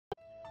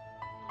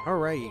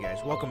Alright, you guys,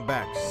 welcome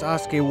back.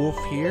 Sasuke Wolf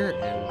here,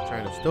 and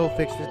trying to still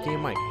fix this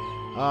damn mic.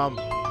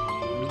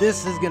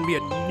 This is gonna be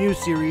a new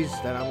series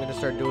that I'm gonna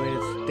start doing.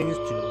 It's things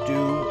to do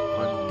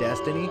on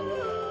Destiny,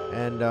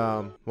 and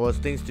well, it's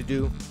things to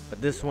do,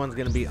 but this one's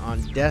gonna be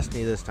on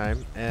Destiny this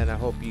time, and I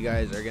hope you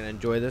guys are gonna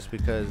enjoy this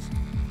because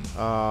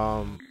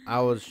I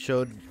was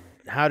showed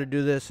how to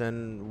do this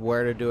and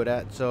where to do it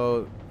at.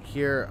 So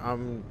here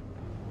I'm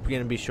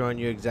gonna be showing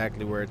you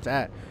exactly where it's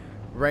at.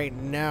 Right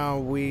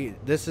now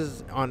this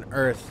is on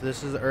Earth.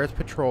 This is Earth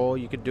Patrol.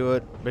 You could do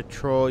it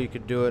patrol, you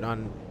could do it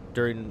on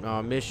during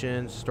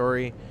missions,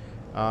 story,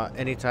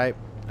 any type,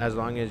 as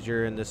long as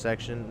you're in this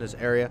section, this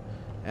area.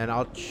 And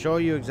I'll show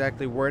you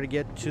exactly where to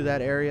get to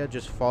that area.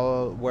 Just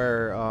follow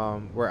where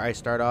I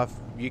start off.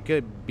 You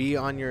could be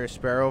on your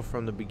Sparrow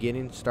from the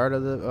beginning, start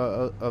of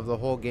the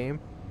whole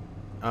game,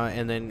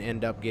 and then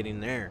end up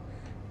getting there.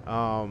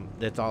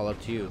 That's all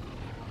up to you.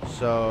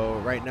 So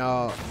right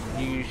now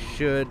you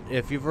should,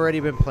 if you've already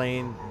been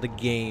playing the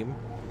game,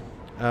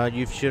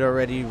 you should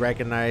already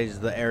recognize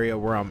the area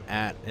where I'm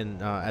at,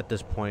 and at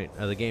this point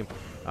of the game.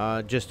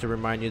 Just to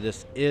remind you,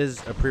 this is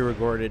a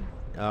pre-recorded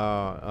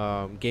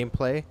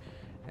gameplay,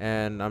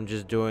 and I'm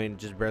just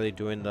barely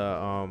doing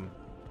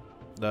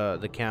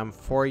the cam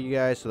for you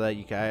guys so that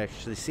you can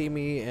actually see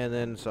me, and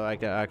then so I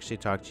can actually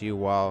talk to you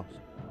while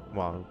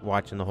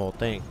watching the whole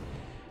thing.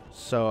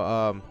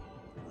 So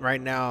right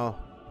now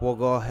we'll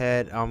go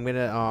ahead. I'm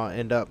gonna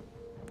end up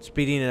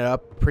speeding it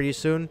up pretty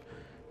soon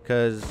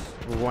because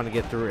we want to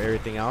get through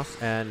everything else.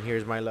 And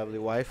here's my lovely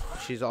wife.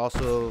 She's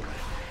also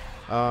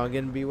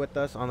gonna be with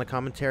us on the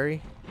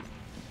commentary,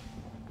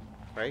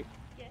 right?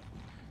 Yeah.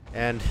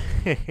 And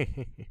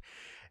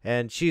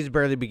and she's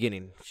barely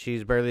beginning.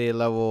 She's barely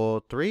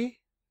level 3,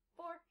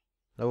 4.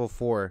 level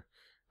 4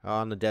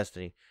 on the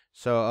Destiny.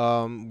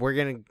 So we're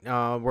gonna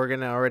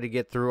already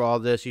get through all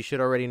this. You should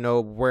already know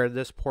where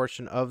this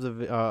portion of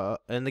the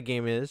in the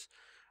game is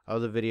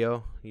of the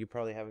video. You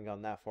probably haven't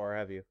gone that far,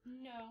 have you?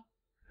 No.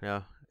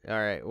 No. All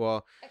right.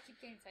 Well, I keep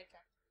getting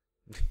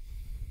sidetracked.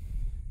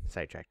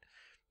 sidetracked.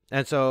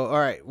 And so, all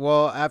right.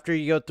 Well, after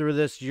you go through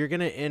this, you're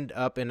gonna end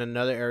up in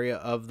another area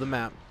of the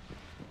map,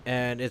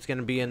 and it's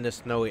gonna be in this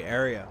snowy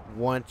area.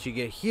 Once you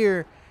get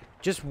here,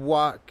 just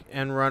walk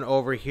and run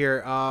over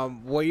here.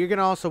 What you're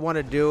gonna also want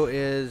to do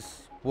is,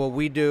 what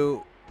we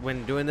do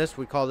when doing this,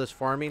 we call this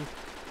farming,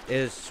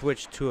 is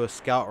switch to a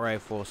scout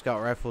rifle.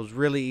 Scout rifle is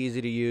really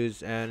easy to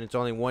use, and it's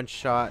only one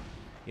shot.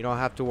 You don't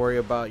have to worry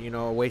about,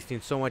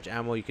 wasting so much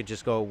ammo. You could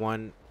just go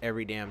one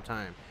every damn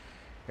time.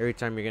 Every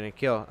time you're gonna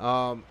kill.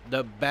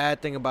 The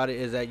bad thing about it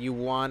is that you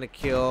want to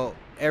kill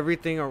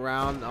everything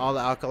around, all the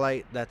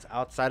alkalite that's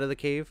outside of the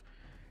cave,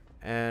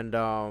 and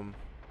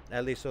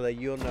at least so that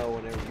you'll know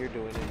whenever you're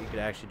doing it, you could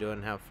actually do it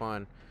and have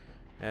fun.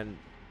 And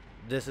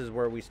this is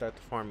where we start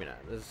the farming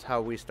at. This is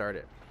how we start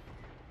it.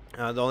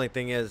 The only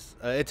thing is,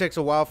 it takes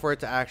a while for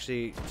it to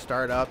actually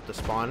start up the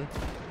spawn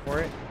for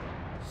it.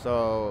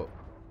 So,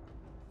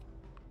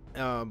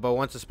 but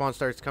once the spawn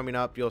starts coming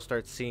up, you'll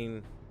start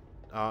seeing,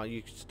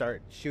 you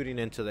start shooting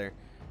into there.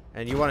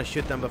 And you want to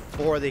shoot them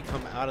before they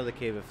come out of the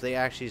cave. If they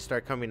actually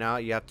start coming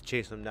out, you have to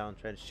chase them down,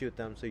 try to shoot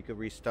them so you can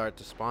restart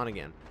the spawn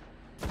again.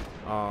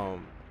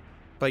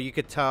 But you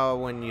could tell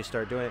when you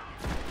start doing it,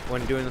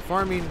 when doing the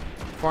farming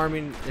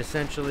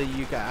essentially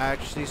you can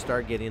actually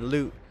start getting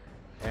loot,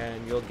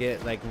 and you'll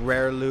get like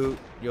rare loot,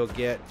 you'll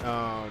get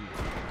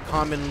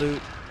common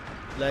loot,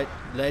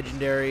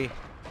 legendary,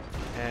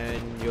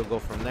 and you'll go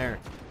from there.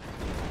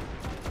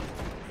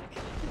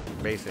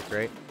 Basic,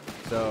 right?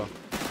 So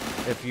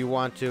if you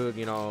want to,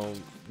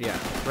 yeah,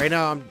 right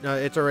now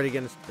it's already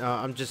gonna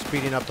I'm just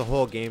speeding up the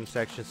whole game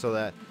section so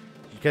that,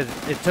 because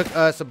it took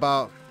us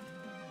about,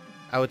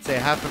 I would say,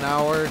 half an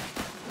hour,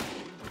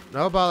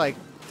 no, about like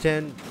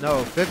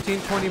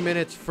 15-20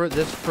 minutes for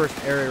this first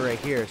area right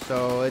here.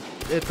 So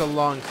it's a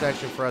long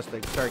section for us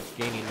to start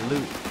gaining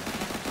loot.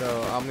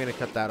 So I'm gonna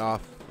cut that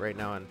off right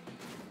now,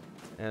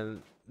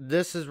 and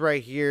this is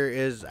right here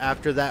is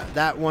after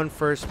that one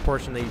first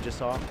portion that you just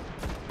saw.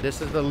 This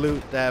is the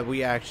loot that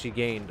we actually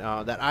gained,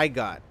 that I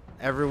got.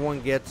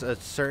 Everyone gets a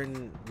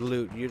certain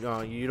loot. You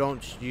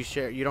don't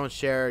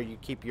share, you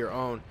keep your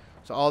own.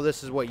 So all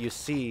this is what you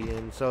see,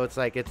 and so it's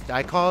like,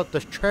 I call it the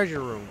treasure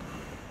room,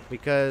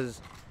 because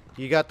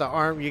you got the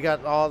arm, you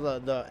got all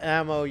the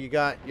ammo, you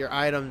got your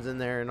items in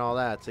there and all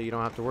that, so you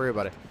don't have to worry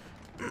about it.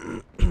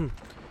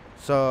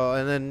 So,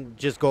 and then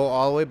just go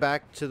all the way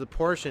back to the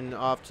portion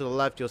off to the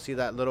left. You'll see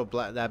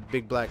that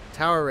big black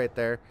tower right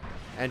there,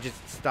 and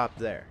just stop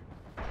there.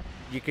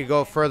 You could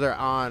go further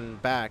on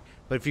back,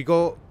 but if you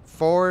go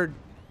forward,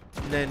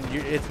 then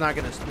it's not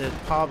gonna. It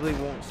probably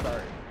won't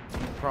start.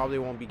 You probably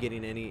won't be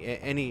getting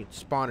any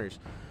spawners.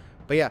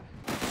 But yeah,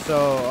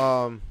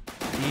 so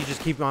you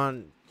just keep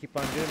on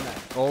doing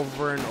that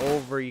over and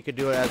over. You could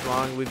do it as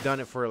long. We've done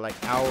it for like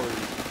hours,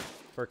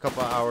 for a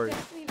couple of hours.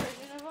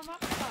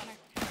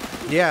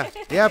 Yeah,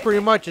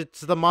 pretty much.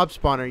 It's the mob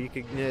spawner.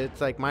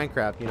 It's like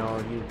Minecraft,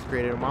 you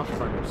created a mob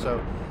spawner.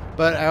 So,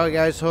 but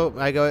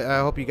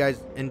I hope you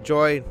guys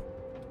enjoyed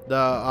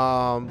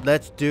the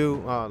let's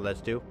do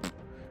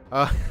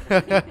But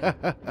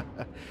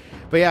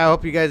yeah, I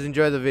hope you guys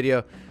enjoy the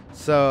video.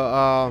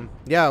 So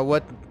yeah,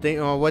 what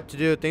to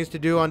do, things to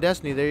do on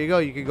Destiny. There you go.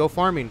 You could go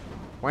farming.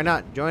 Why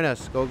not? Join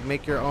us. Go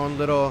make your own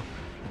little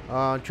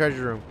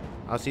treasure room.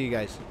 I'll see you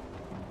guys.